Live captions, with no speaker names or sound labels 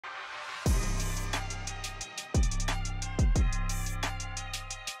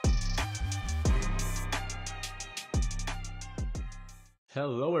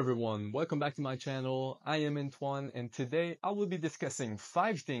Hello everyone, welcome back to my channel. I am Antoine and today I will be discussing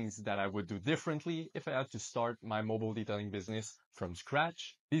 5 things that I would do differently if I had to start my mobile detailing business from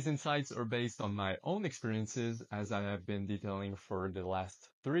scratch. These insights are based on my own experiences as I have been detailing for the last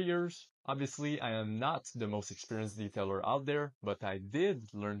 3 years. Obviously, I am not the most experienced detailer out there, but I did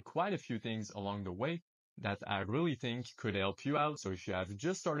learn quite a few things along the way that I really think could help you out. So if you have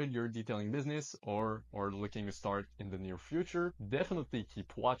just started your detailing business or looking to start in the near future, definitely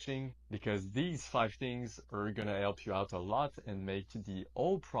keep watching because these 5 things are gonna help you out a lot and make the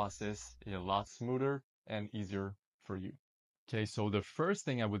whole process a lot smoother and easier for you. Okay, so the first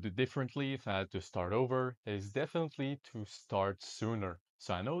thing I would do differently if I had to start over is definitely to start sooner.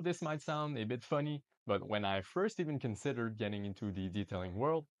 So I know this might sound a bit funny, but when I first even considered getting into the detailing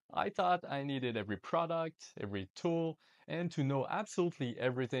world, I thought I needed every product, every tool, and to know absolutely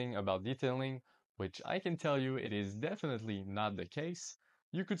everything about detailing, which I can tell you it is definitely not the case.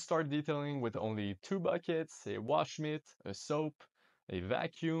 You could start detailing with only 2 buckets, a wash mitt, a soap, a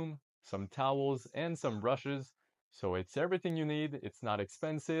vacuum, some towels, and some brushes, so it's everything you need. It's not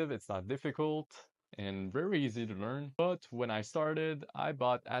expensive, it's not difficult, and very easy to learn. But when I started, I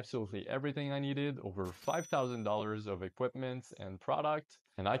bought absolutely everything I needed, over $5,000 of equipment and product.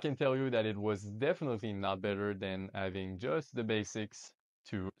 And I can tell you that it was definitely not better than having just the basics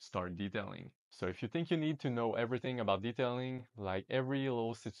to start detailing. So if you think you need to know everything about detailing, like every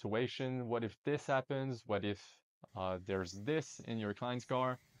little situation, what if this happens? What if there's this in your client's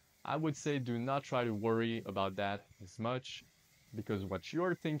car? I would say do not try to worry about that as much because what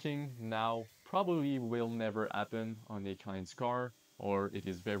you're thinking now probably will never happen on a client's car or it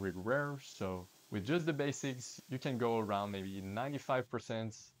is very rare. So with just the basics, you can go around maybe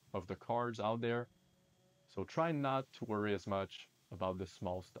 95% of the cars out there. So try not to worry as much about the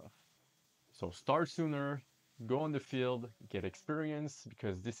small stuff. So start sooner, go on the field, get experience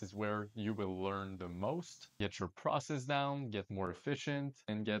because this is where you will learn the most, get your process down, get more efficient,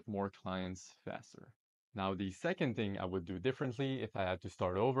 and get more clients faster. Now, the second thing I would do differently if I had to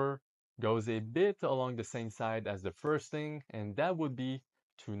start over goes a bit along the same side as the first thing, and that would be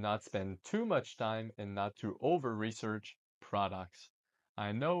to not spend too much time and not to over research products.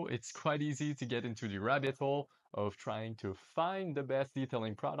 I know it's quite easy to get into the rabbit hole of trying to find the best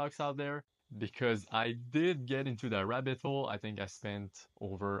detailing products out there because I did get into that rabbit hole. I think I spent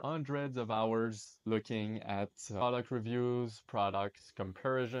over hundreds of hours looking at product reviews, products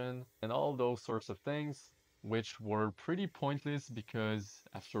comparison, and all those sorts of things, which were pretty pointless because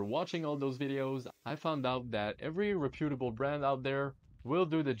after watching all those videos, I found out that every reputable brand out there will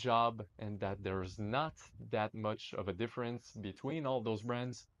do the job and that there's not that much of a difference between all those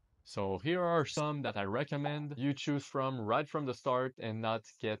brands. So here are some that I recommend you choose from right from the start and not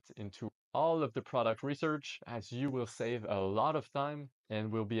get into all of the product research, as you will save a lot of time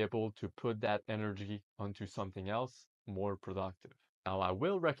and will be able to put that energy onto something else more productive. Now, I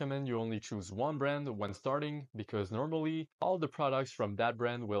will recommend you only choose one brand when starting because normally all the products from that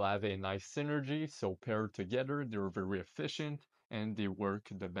brand will have a nice synergy, so paired together, they're very efficient and they work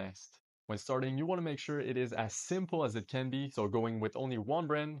the best. When starting, you want to make sure it is as simple as it can be, so going with only one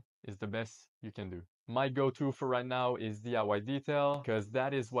brand is the best you can do. My go-to for right now is DIY detail because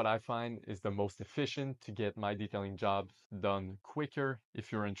that is what I find is the most efficient to get my detailing jobs done quicker.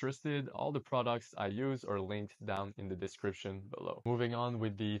 If you're interested, all the products I use are linked down in the description below. Moving on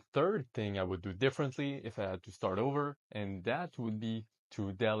with the third thing I would do differently if I had to start over, and that would be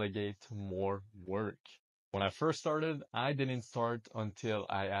to delegate more work. When I first started, I didn't start until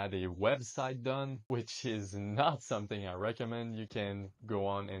I had a website done, which is not something I recommend. You can go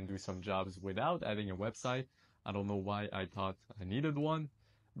on and do some jobs without having a website. I don't know why I thought I needed one,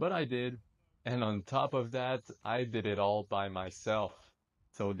 but I did. And on top of that, I did it all by myself.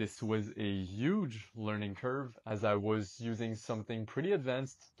 So this was a huge learning curve as I was using something pretty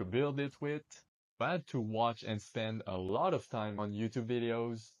advanced to build it with. I had to watch and spend a lot of time on YouTube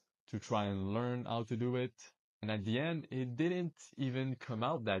videos to try and learn how to do it. And at the end, it didn't even come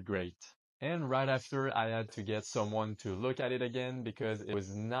out that great. And right after, I had to get someone to look at it again because it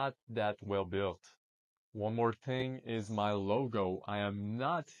was not that well built. One more thing is my logo. I am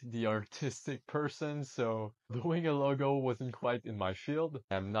not the artistic person, so doing a logo wasn't quite in my field.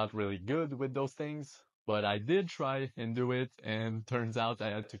 I'm not really good with those things, but I did try and do it, and turns out I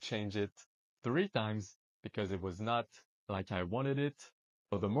had to change it 3 times because it was not like I wanted it.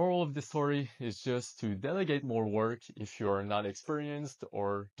 So the moral of the story is just to delegate more work if you're not experienced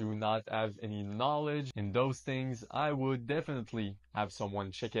or do not have any knowledge in those things. I would definitely have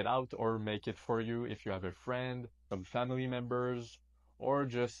someone check it out or make it for you if you have a friend, some family members, or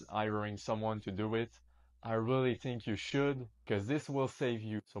just hiring someone to do it. I really think you should, because this will save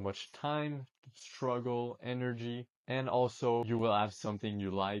you so much time, struggle, energy, and also you will have something you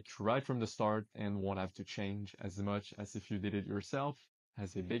like right from the start and won't have to change as much as if you did it yourself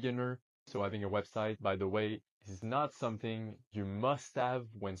as a beginner. So having a website, by the way, is not something you must have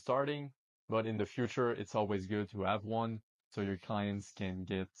when starting, but in the future, it's always good to have one so your clients can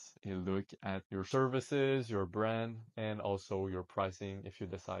get a look at your services, your brand, and also your pricing if you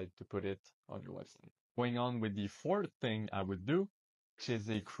decide to put it on your website. Going on with the fourth thing I would do, which is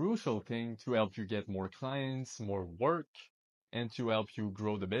a crucial thing to help you get more clients, more work, and to help you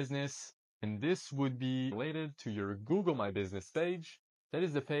grow the business. And this would be related to your Google My Business page. That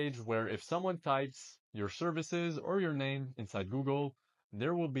is the page where if someone types your services or your name inside Google,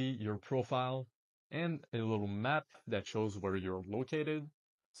 there will be your profile and a little map that shows where you're located.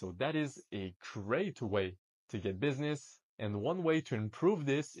 So that is a great way to get business. And one way to improve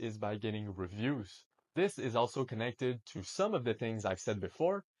this is by getting reviews. This is also connected to some of the things I've said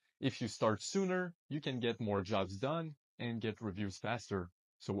before. If you start sooner, you can get more jobs done and get reviews faster.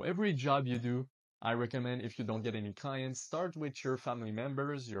 So every job you do, I recommend if you don't get any clients, start with your family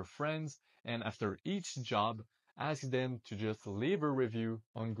members, your friends, and after each job, ask them to just leave a review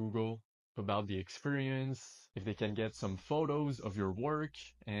on Google about the experience, if they can get some photos of your work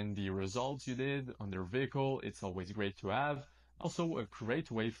and the results you did on their vehicle. It's always great to have. Also a great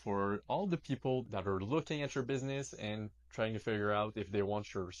way for all the people that are looking at your business and trying to figure out if they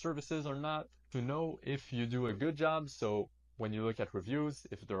want your services or not to know if you do a good job. So when you look at reviews,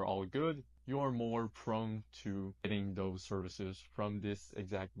 if they're all good, you are more prone to getting those services from this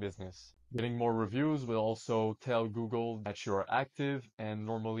exact business. Getting more reviews will also tell Google that you are active, and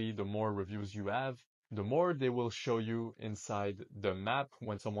normally the more reviews you have, the more they will show you inside the map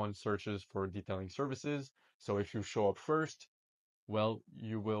when someone searches for detailing services. So if you show up first, well,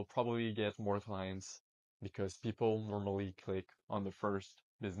 you will probably get more clients because people normally click on the first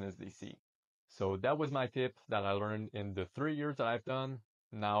business they see. So that was my tip that I learned in the 3 years that I've done.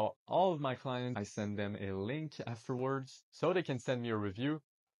 Now, all of my clients, I send them a link afterwards so they can send me a review,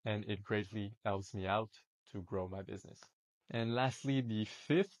 and it greatly helps me out to grow my business. And lastly, the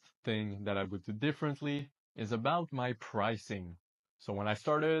fifth thing that I would do differently is about my pricing. So when I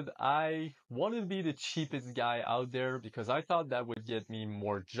started, I wanted to be the cheapest guy out there because I thought that would get me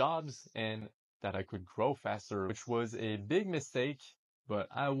more jobs and that I could grow faster, which was a big mistake, but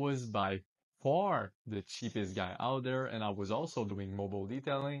I was by far the cheapest guy out there, and I was also doing mobile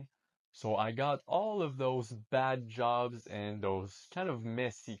detailing. So I got all of those bad jobs and those kind of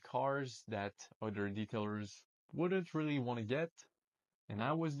messy cars that other detailers wouldn't really want to get. And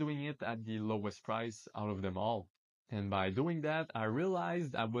I was doing it at the lowest price out of them all. And by doing that, I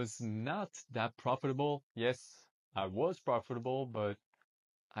realized I was not that profitable. Yes, I was profitable, but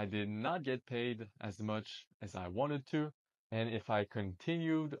I did not get paid as much as I wanted to. And if I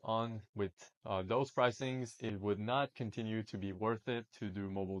continued on with those pricings, it would not continue to be worth it to do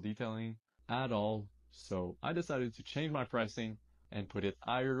mobile detailing at all. So I decided to change my pricing and put it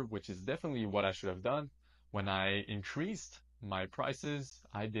higher, which is definitely what I should have done. When I increased my prices,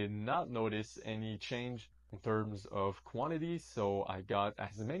 I did not notice any change in terms of quantity. So I got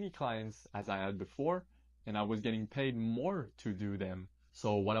as many clients as I had before, and I was getting paid more to do them.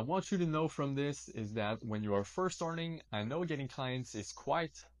 So what I want you to know from this is that when you are first starting, I know getting clients is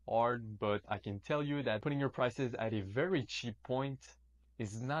quite hard, but I can tell you that putting your prices at a very cheap point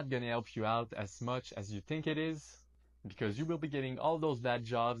is not going to help you out as much as you think it is, because you will be getting all those bad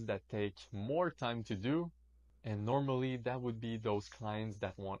jobs that take more time to do. And normally that would be those clients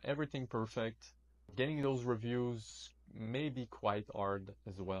that want everything perfect. Getting those reviews may be quite hard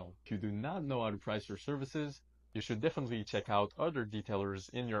as well. If you do not know how to price your services, you should definitely check out other detailers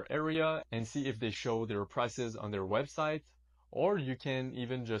in your area and see if they show their prices on their website, or you can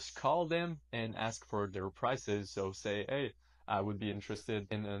even just call them and ask for their prices. So say, hey, I would be interested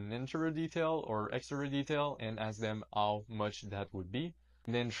in an interior detail or exterior detail, and ask them how much that would be.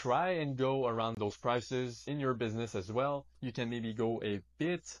 And then try and go around those prices in your business as well. You can maybe go a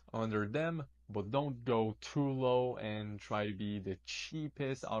bit under them, but don't go too low and try to be the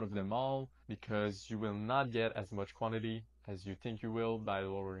cheapest out of them all, because you will not get as much quantity as you think you will by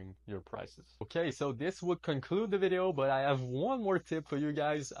lowering your prices. Okay, so this would conclude the video, but I have one more tip for you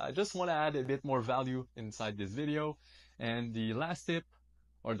guys. I just want to add a bit more value inside this video. And the last tip,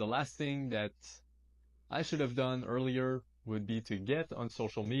 or the last thing that I should have done earlier, would be to get on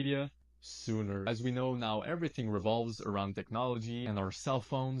social media sooner. As we know now, everything revolves around technology and our cell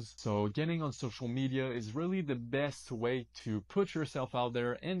phones. So getting on social media is really the best way to put yourself out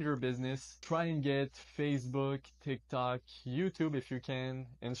there and your business. Try and get Facebook, TikTok, YouTube if you can,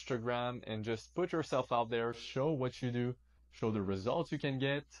 Instagram, and just put yourself out there, show what you do, show the results you can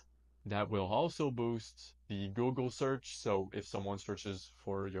get. That will also boost the Google search. So if someone searches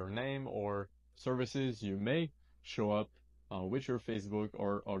for your name or services, you may show up with your Facebook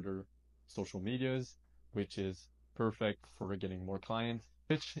or other social medias, which is perfect for getting more clients,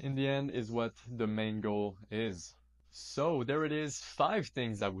 which in the end is what the main goal is. So there it is, 5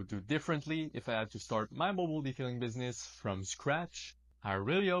 things I would do differently if I had to start my mobile detailing business from scratch. I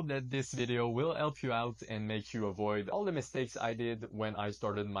really hope that this video will help you out and make you avoid all the mistakes I did when I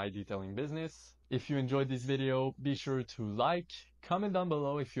started my detailing business. If you enjoyed this video, be sure to like, comment down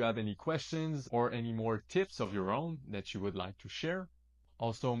below if you have any questions or any more tips of your own that you would like to share.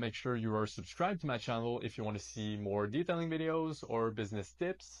 Also, make sure you are subscribed to my channel if you want to see more detailing videos or business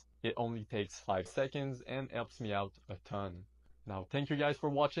tips. It only takes 5 seconds and helps me out a ton. Now, thank you guys for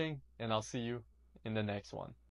watching, and I'll see you in the next one.